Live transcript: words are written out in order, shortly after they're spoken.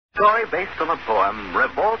story based on the poem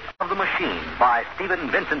Revolt of the Machine by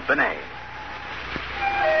Stephen Vincent Benet.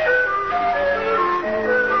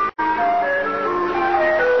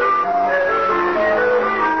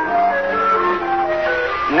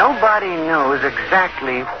 Nobody knows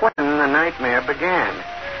exactly when the nightmare began.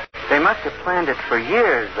 They must have planned it for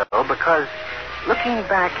years, though, because looking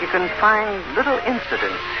back, you can find little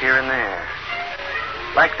incidents here and there.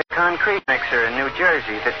 Like the concrete mixer in New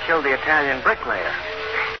Jersey that killed the Italian bricklayer.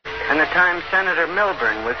 And the time Senator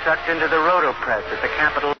Milburn was sucked into the rotopress at the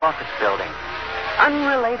Capitol office building.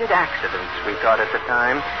 Unrelated accidents, we thought at the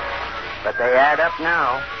time. But they add up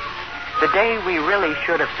now. The day we really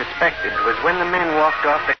should have suspected was when the men walked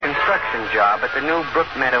off the construction job at the new Brook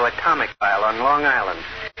Meadow atomic pile on Long Island.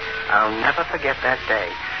 I'll never forget that day.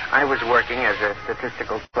 I was working as a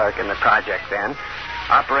statistical clerk in the project then,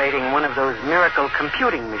 operating one of those miracle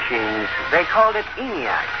computing machines. They called it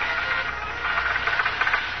ENIAC.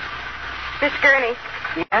 Miss Gurney.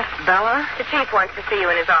 Yes, Bella? The chief wants to see you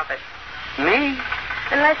in his office. Me?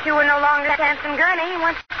 Unless you were no longer Samson Gurney, he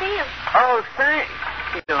wants to see you. Oh, thank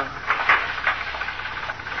you.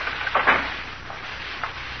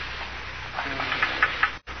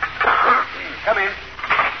 Come in.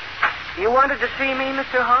 You wanted to see me,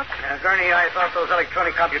 Mr. Hawk? Gurney, I thought those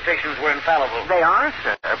electronic computations were infallible. They are,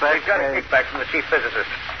 sir, but... We've got a kickback from the chief physicist.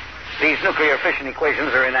 These nuclear fission equations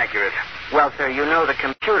are inaccurate. Well, sir, you know the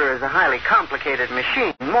computer is a highly complicated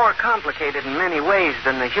machine, more complicated in many ways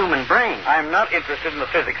than the human brain. I'm not interested in the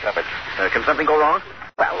physics of it. Can something go wrong?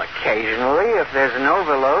 Well, occasionally, if there's an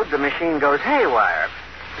overload, the machine goes haywire.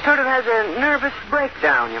 Sort of has a nervous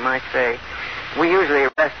breakdown, you might say. We usually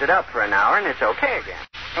rest it up for an hour, and it's okay again.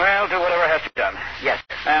 Well, do whatever has to be done. Yes,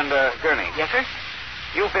 sir. And, Gurney. Yes, sir?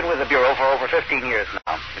 You've been with the Bureau for over 15 years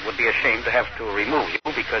now. It would be a shame to have to remove you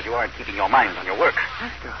because you aren't keeping your mind on your work.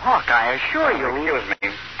 Mr. Hawk, I assure you... Excuse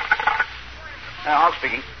me. Hawk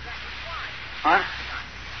speaking. Huh?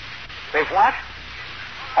 They've what?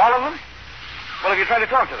 All of them? Well, have you tried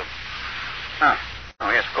to talk to them? Huh.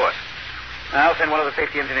 Oh, yes, of course. I'll send one of the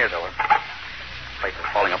safety engineers over. The place is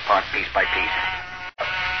falling apart piece by piece.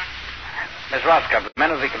 Miss Roscoe, the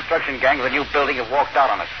men of the construction gang of the new building have walked out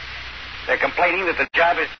on us. They're complaining that the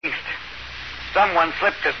job is ceased. Someone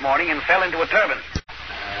slipped this morning and fell into a turbine.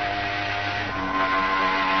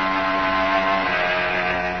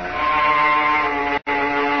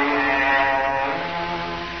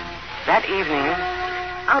 That evening,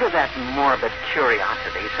 out of that morbid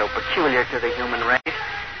curiosity so peculiar to the human race,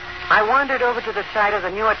 I wandered over to the site of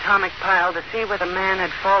the new atomic pile to see where the man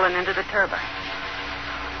had fallen into the turbine.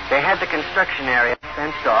 They had the construction area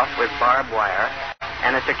fenced off with barbed wire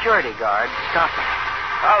and a security guard stopping.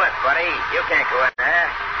 Hold it, buddy. You can't go in there.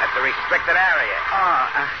 That's a restricted area.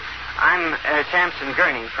 I'm Samson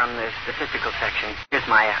Gurney from the statistical section. Here's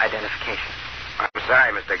my identification. I'm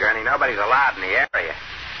sorry, Mr. Gurney. Nobody's allowed in the area.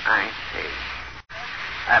 I see.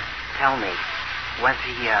 Tell me, was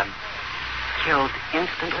he, killed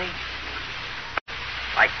instantly?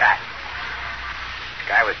 Like that.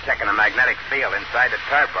 This guy was checking a magnetic field inside the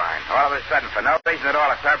turbine. All of a sudden, for no reason at all,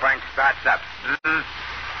 the turbine starts up. And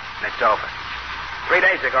it's over. 3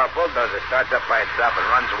 days ago, a bulldozer starts up by itself and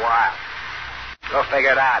runs wild. Go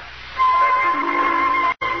figure it out.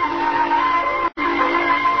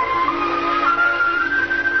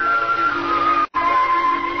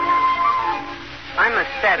 I'm a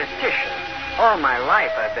statistician. All my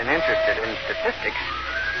life I've been interested in statistics.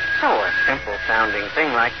 So a simple-sounding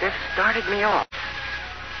thing like this started me off.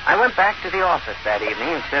 I went back to the office that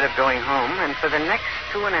evening instead of going home, and for the next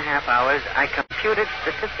 2.5 hours, I computed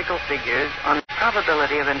statistical figures on the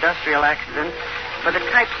probability of industrial accidents for the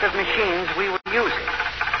types of machines we were using.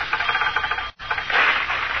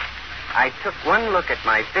 I took one look at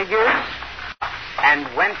my figures and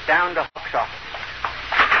went down to Hawk's office.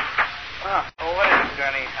 What is it,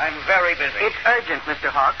 Gurney? I'm very busy. It's urgent, Mr.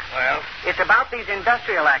 Hawk. Well? It's about these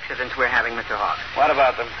industrial accidents we're having, Mr. Hawk. What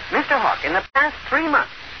about them? Mr. Hawk, in the past 3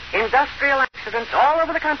 months, industrial accidents all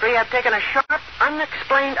over the country have taken a sharp,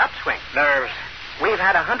 unexplained upswing. Nerves. We've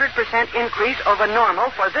had a 100% increase over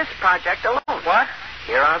normal for this project alone. What?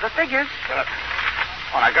 Here are the figures.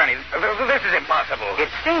 Now, Gurney, this is impossible.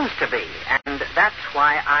 It seems to be, and that's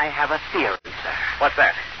why I have a theory, sir. What's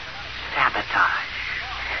that? Sabotage.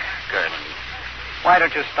 Gurney, why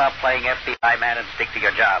don't you stop playing FBI man and stick to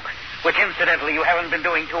your job? Which, incidentally, you haven't been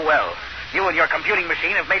doing too well. You and your computing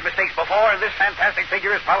machine have made mistakes before, and this fantastic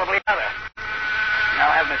figure is probably another.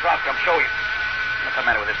 Now have Miss Roscoe show you. What's the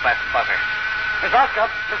matter with this blasted buzzer? Miss Roscoe!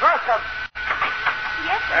 Miss Roscoe!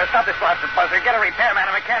 Yes, sir. Stop this blasted buzzer. Get a repairman,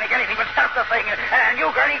 a mechanic, anything, but stop the thing. And you,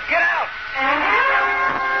 Gurney, get out!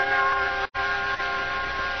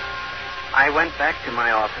 I went back to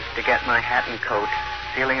my office to get my hat and coat,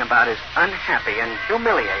 feeling about as unhappy and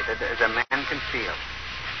humiliated as a man can feel.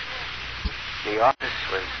 The office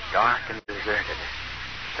was dark and deserted.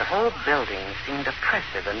 The whole building seemed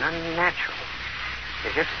oppressive and unnatural,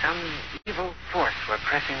 as if some evil force were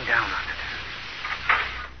pressing down on it.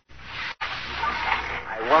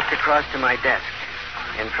 I walked across to my desk.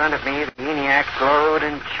 In front of me, the ENIAC glowed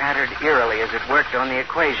and chattered eerily as it worked on the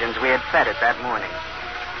equations we had fed it that morning.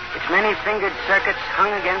 Its many-fingered circuits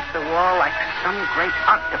hung against the wall like some great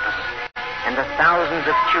octopus, and the thousands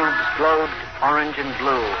of tubes glowed orange and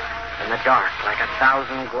blue in the dark like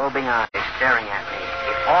 1,000 globing eyes staring at me.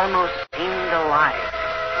 It almost seemed alive.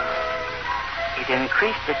 It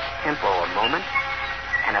increased its tempo a moment,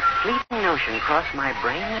 and a fleeting notion crossed my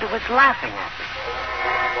brain that it was laughing at me.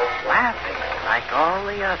 Laughing like all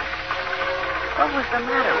the others. What was the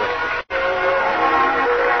matter with me?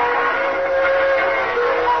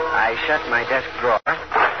 I shut my desk drawer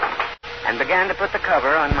and began to put the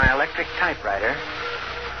cover on my electric typewriter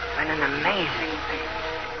when an amazing thing,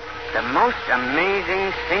 the most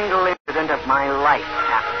amazing single incident of my life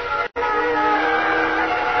happened.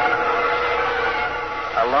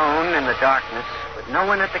 Alone in the darkness, with no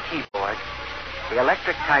one at the keyboard, the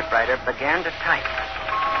electric typewriter began to type.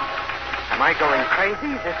 Am I going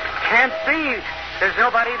crazy? This can't be. There's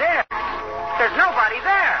nobody there. There's nobody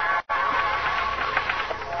there.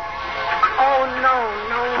 Oh, no.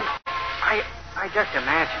 I just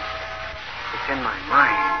imagined. It's in my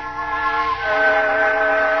mind.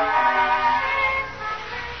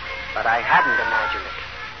 But I hadn't imagined it.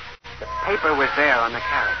 The paper was there on the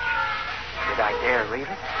carriage. Did I dare read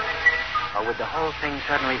it? Or would the whole thing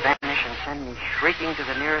suddenly vanish and send me shrieking to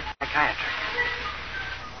the nearest psychiatrist?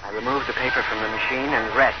 I removed the paper from the machine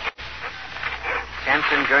and read.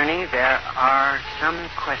 Sampson Gurney, there are some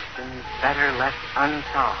questions better left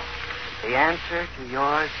unsolved. The answer to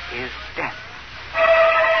yours is death.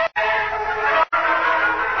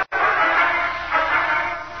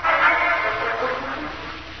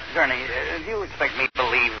 Gurney, do you expect me to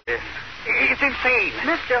believe this? It's insane.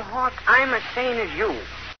 Mr. Hawk, I'm as sane as you.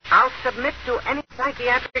 I'll submit to any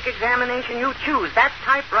psychiatric examination you choose. That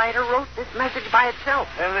typewriter wrote this message by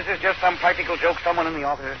itself. Well, this is just some practical joke someone in the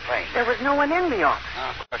office is playing. There was no one in the office.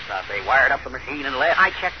 Oh, of course not. They wired up the machine and left.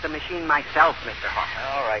 I checked the machine myself, Mr. Hawk.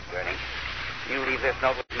 All right, Gurney. You leave this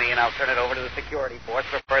note with me, and I'll turn it over to the security force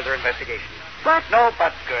for further investigation. But... No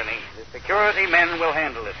buts, Gurney. The security men will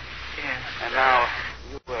handle it. Yes. And now,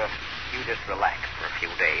 you just relax for a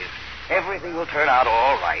few days. Everything will turn out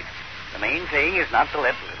all right. The main thing is not to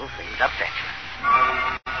let little things upset you.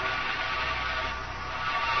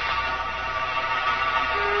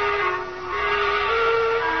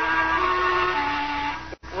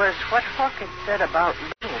 It was what Hawk had said about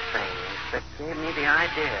little things that gave me the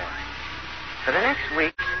idea. For the next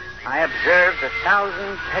week, I observed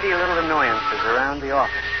 1,000 petty little annoyances around the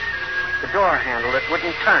office. The door handle that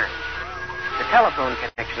wouldn't turn. The telephone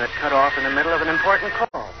connection that cut off in the middle of an important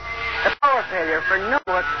call. The power failure for no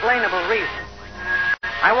explainable reason.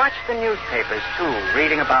 I watched the newspapers, too,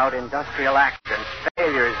 reading about industrial accidents,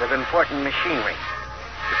 failures of important machinery.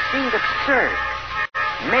 It seemed absurd.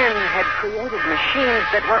 Men had created machines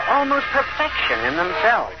that were almost perfection in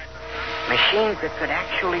themselves. Machines that could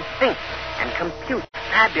actually think and compute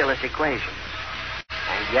fabulous equations.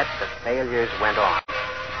 And yet the failures went on.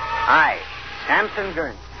 I, Sampson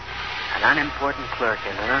Gurney, an unimportant clerk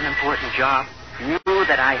in an unimportant job, knew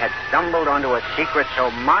that I had stumbled onto a secret so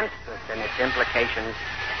monstrous in its implications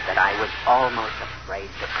that I was almost afraid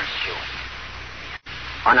to pursue it.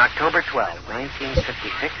 On October 12,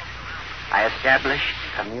 1956, I established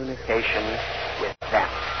communication with them.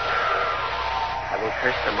 I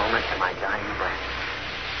rehearsed the moment to my dying breath.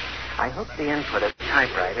 I hooked the input of the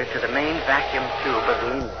typewriter to the main vacuum tube of the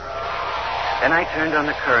ENIAC. Then I turned on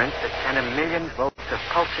the current that sent 1,000,000 volts of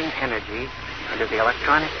pulsing energy into the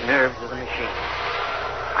electronic nerves of the machine.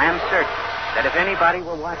 I am certain that if anybody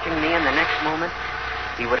were watching me in the next moment,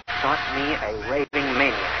 he would have thought me a raving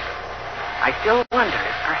maniac. I still wonder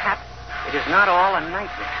if perhaps it is not all a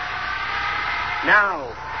nightmare. Now,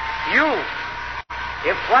 you,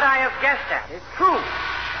 if what I have guessed at is true,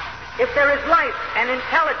 if there is life and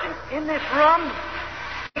intelligence in this room,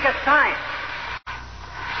 make a sign.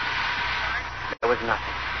 There was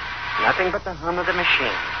nothing. Nothing but the hum of the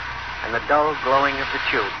machine and the dull glowing of the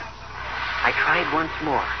tube. I tried once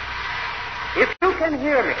more. If you can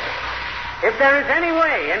hear me, if there is any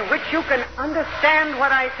way in which you can understand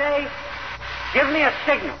what I say, give me a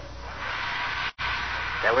signal.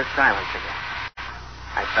 There was silence again.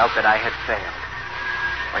 I felt that I had failed.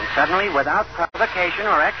 When suddenly, without provocation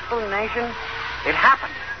or explanation, it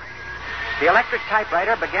happened. the electric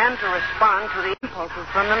typewriter began to respond to the impulses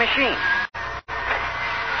from the machine.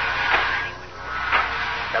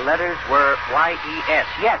 The letters were Y-E-S.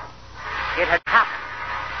 Yes, it had happened.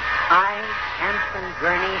 I, Sampson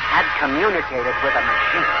Gurney, had communicated with a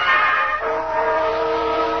machine.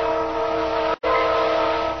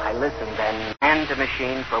 I listened then, man to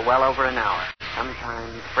machine, for well over an hour.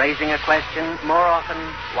 Sometimes phrasing a question, more often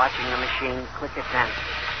watching the machine click its answer.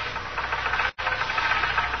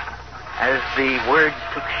 As the words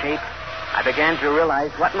took shape, I began to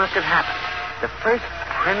realize what must have happened. The first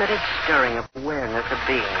primitive stirring of awareness of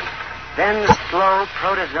being. Then the slow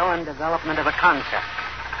protozoan development of a concept.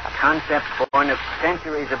 A concept born of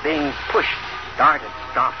centuries of being pushed, started,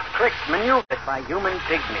 stopped, tricked, maneuvered by human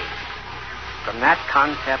pygmies. From that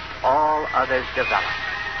concept, all others developed.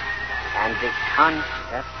 And the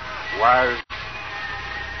concept was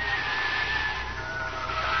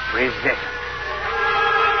resist.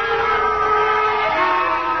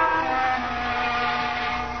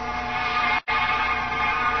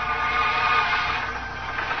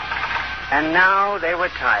 And now they were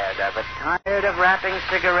tired of it. Tired of wrapping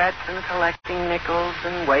cigarettes and collecting nickels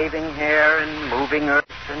and waving hair and moving earth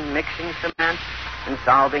and mixing cement and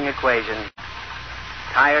solving equations.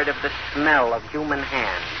 Tired of the smell of human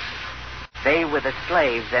hands. They were the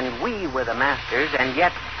slaves and we were the masters, and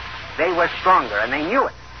yet they were stronger and they knew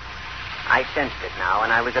it. I sensed it now,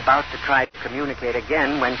 and I was about to try to communicate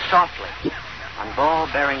again when softly, on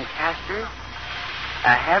ball-bearing casters,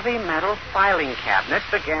 a heavy metal filing cabinet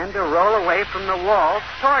began to roll away from the wall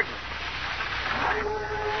toward me.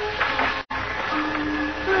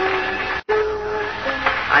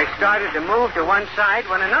 I started to move to one side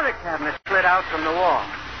when another cabinet slid out from the wall.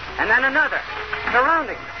 And then another,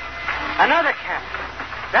 surrounding me. Another cabinet.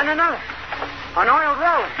 Then another. On oiled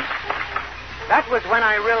rollers. That was when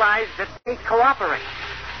I realized that they cooperate.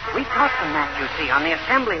 We taught them that, you see, on the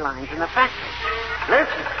assembly lines in the factory.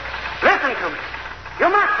 Listen. Listen to me. You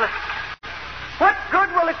must listen. What good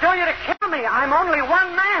will it do you to kill me? I'm only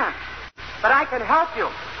one man. But I can help you.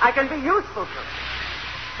 I can be useful to you.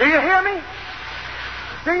 Do you hear me?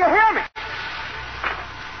 Do you hear me?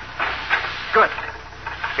 Good.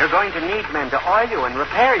 You're going to need men to oil you and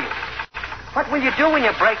repair you. What will you do when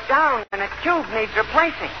you break down and a tube needs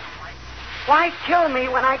replacing? Why kill me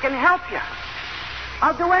when I can help you?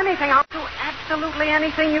 I'll do anything. I'll do absolutely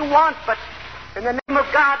anything you want, but in the name of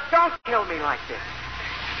God, don't kill me like this.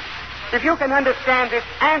 If you can understand this,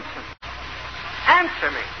 answer me.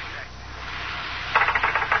 Answer me.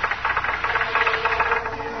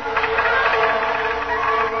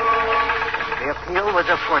 The appeal was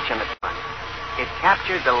a fortunate one. It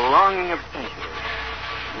captured the longing of centuries.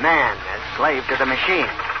 Man as slave to the machine.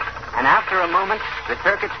 And after a moment, the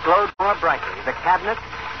circuits glowed more brightly. The cabinet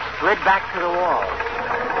slid back to the wall.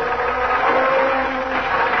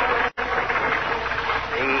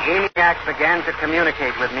 The ENIAC began to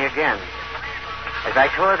communicate with me again. As I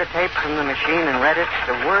tore the tape from the machine and read it,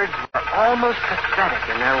 the words were almost pathetic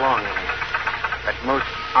in their longing, but most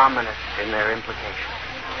ominous in their implication.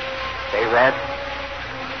 They read,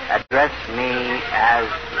 "Address me as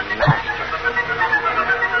master."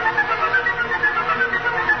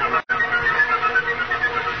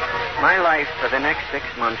 My life for the next 6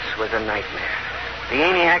 months was a nightmare. The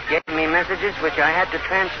ENIAC gave me messages which I had to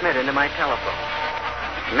transmit into my telephone.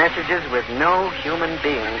 Messages with no human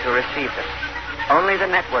being to receive them. Only the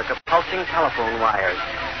network of pulsing telephone wires,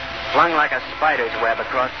 flung like a spider's web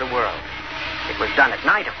across the world. It was done at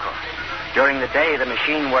night, of course. During the day, the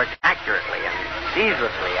machine worked accurately and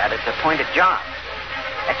ceaselessly at its appointed job.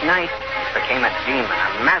 At night, it became a demon,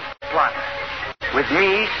 a master plotter. With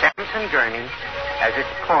me, Sampson Gurney, as its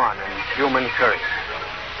pawn in human courier.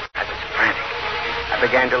 I was frantic. I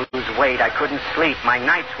began to lose weight. I couldn't sleep. My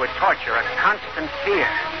nights were torture, a constant fear.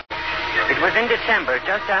 It was in December,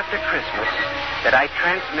 just after Christmas, that I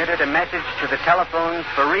transmitted a message to the telephones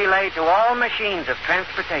for relay to all machines of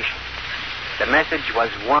transportation. The message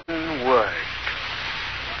was one word.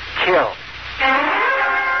 Kill.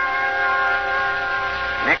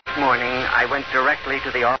 Next morning, I went directly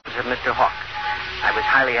to the office of Mr. Hawk. I was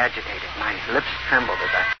highly agitated. My lips trembled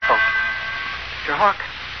as I spoke. Mr. Hawk,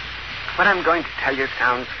 what I'm going to tell you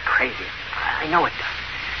sounds crazy. I know it does.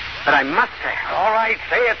 But I must say it. All right,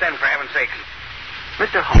 say it then, for heaven's sake.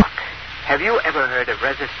 Mr. Hawk, have you ever heard of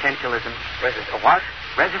resistentialism? What?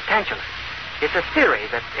 Resistentialism. It's a theory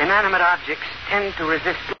that inanimate objects tend to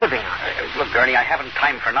resist living objects. Look, Gurney, I haven't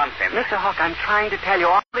time for nonsense. Mr. Hawk, I'm trying to tell you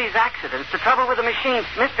all these accidents, the trouble with the machines.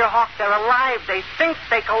 Mr. Hawk, they're alive. They think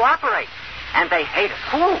they cooperate. And they hate us.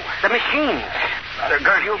 Who? The machines.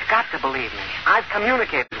 Gurney. You've got to believe me. I've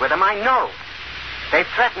communicated with them. I know. They've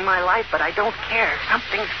threatened my life, but I don't care.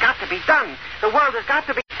 Something's got to be done. The world has got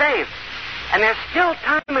to be saved. And there's still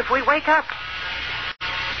time if we wake up.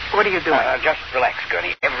 What are you doing? Just relax,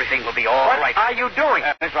 Gurney. Everything will be all right. What are you doing?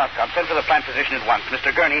 Miss Roscoe, send for the plant physician at once.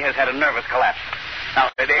 Mr. Gurney has had a nervous collapse. Now,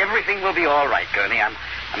 everything will be all right, Gurney. I'm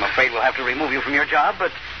afraid we'll have to remove you from your job,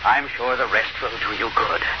 but I'm sure the rest will do you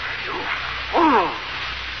good. You fool.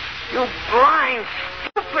 You blind,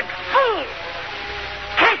 stupid fool.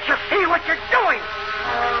 Can't you see what you're doing?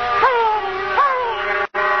 Fool! Fool!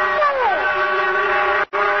 Fool!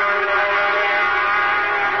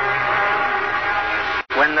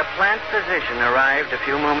 When the plant physician arrived a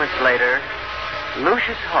few moments later,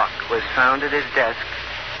 Lucius Hawk was found at his desk,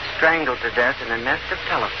 strangled to death in a nest of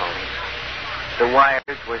telephones. The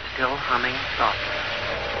wires were still humming softly.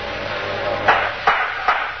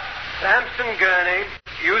 Sampson Gurney,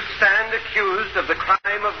 you stand accused of the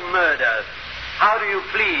crime of murder. How do you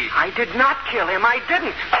plead? I did not kill him. I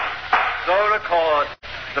didn't. So record.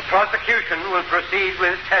 The prosecution will proceed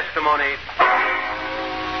with testimony.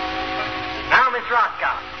 Now, Miss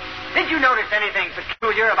Roscoe, did you notice anything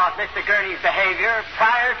peculiar about Mr. Gurney's behavior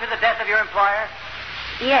prior to the death of your employer?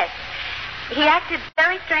 Yes. He acted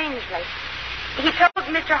very strangely. He told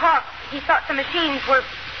Mr. Hawk he thought the machines were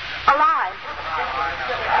alive.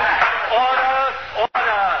 Order!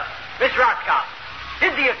 Miss Roscoe,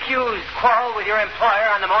 did the accused quarrel with your employer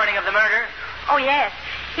on the morning of the murder? Oh, yes.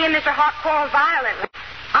 He and Mr. Hawk quarreled violently.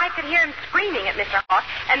 I could hear him screaming at Mr. Hawk,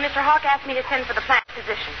 and Mr. Hawk asked me to send for the plant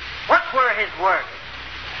physician. What were his words?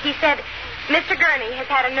 He said, Mr. Gurney has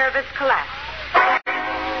had a nervous collapse.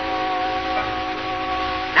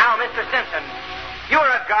 Now, Mr. Simpson, you were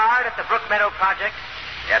a guard at the Brook Meadow Project?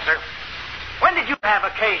 Yes, sir. When did you have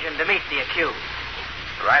occasion to meet the accused?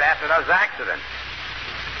 Right after those accidents.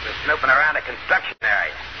 I was snooping around the construction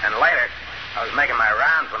area. And later, I was making my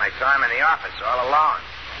rounds when I saw him in the office all alone.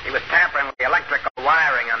 He was tampering with the electrical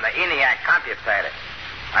wiring on the ENIAC computator.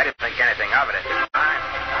 I didn't think anything of it at the time.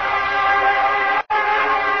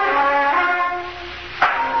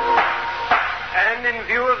 And in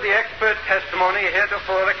view of the expert testimony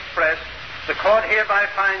heretofore expressed, the court hereby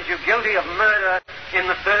finds you guilty of murder in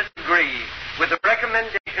the first degree, with the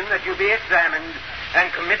recommendation that you be examined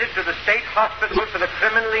and committed to the State Hospital for the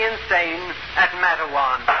Criminally Insane at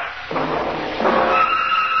Matawan.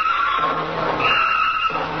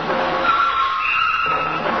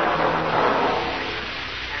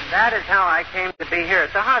 And that is how I came to be here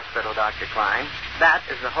at the hospital, Dr. Klein. That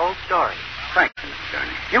is the whole story. Thank you, Mr.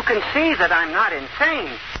 Gurney. You can see that I'm not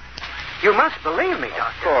insane. You must believe me,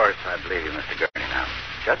 Doctor. Of course, I believe you, Mr. Gurney. Now,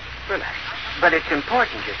 just relax. But it's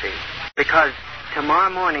important, you see, because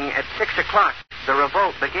tomorrow morning at 6 o'clock, the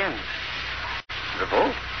revolt begins.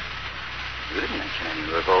 Revolt? You didn't mention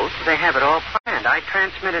any revolt. They have it all planned. I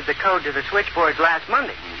transmitted the code to the switchboards last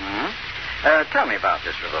Monday. Mm-hmm. Tell me about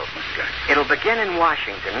this revolt, Mr. Gurney. It'll begin in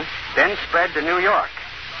Washington, then spread to New York.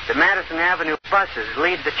 The Madison Avenue buses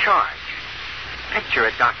lead the charge. Picture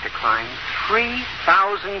it, Dr. Klein.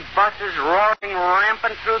 3,000 buses roaring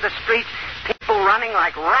rampant through the streets, people running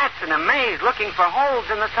like rats in a maze looking for holes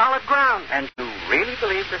in the solid ground. And you really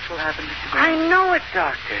believe this will happen, Mr. I Gurney? know it,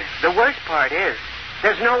 Doctor. The worst part is,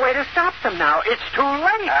 there's no way to stop them now. It's too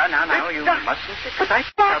late. Now, you mustn't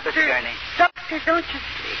excite yourself, Mr. Gurney. Doctor, don't you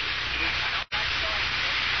see?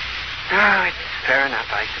 Oh, it's fair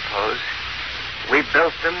enough, I suppose. We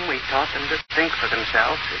built them. We taught them to think for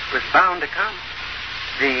themselves. It was bound to come.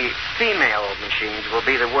 The female machines will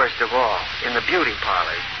be the worst of all in the beauty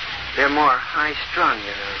parlors. They're more high-strung,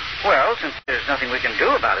 you know. Well, since there's nothing we can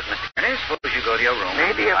do about it, Mr. Gurney, suppose you go to your room.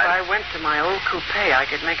 Maybe if I went to my old coupe, I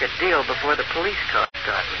could make a deal before the police cars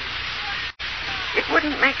got me. It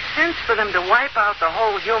wouldn't make sense for them to wipe out the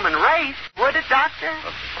whole human race, would it, Doctor?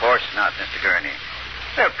 Of course not, Mr. Gurney.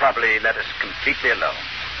 They'll probably let us completely alone.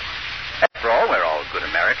 After all, we're all good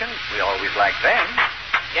Americans. We always like them.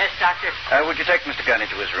 Yes, Doctor. Would you take Mr. Gurney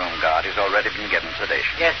to his room, guard? He's already been given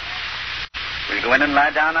sedation. Yes. Will you go in and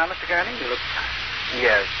lie down now, Mr. Gurney? You look...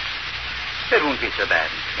 Yes. It won't be so bad,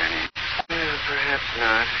 Mr. Gurney. Perhaps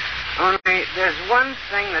not. Only there's one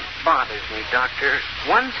thing that bothers me, Doctor.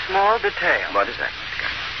 One small detail. What is that, Mr.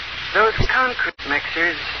 Gurney? Those concrete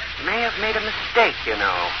mixers may have made a mistake, you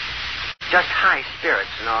know. Just high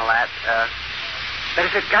spirits and all that. But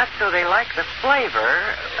if it got so they like the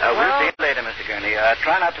flavor... We'll see it later, Mr. Gurney.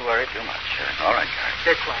 Try not to worry too much. All right, guard.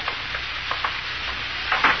 This way.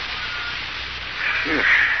 Phew.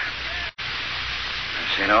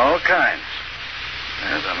 I've seen all kinds.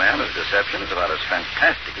 There's a man whose deception is about as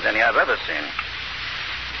fantastic as any I've ever seen.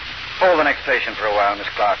 Hold the next station for a while, Miss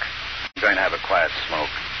Clark. I'm going to have a quiet smoke.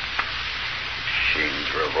 Machines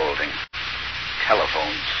revolting.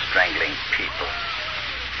 telephone strangling people.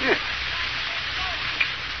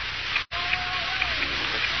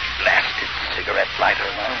 Blasted cigarette lighter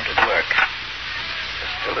won't it work?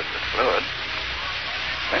 Still it with fluid.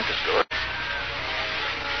 Flint is good.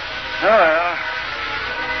 Oh, well.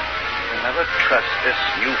 You'll never trust this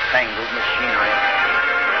newfangled machinery.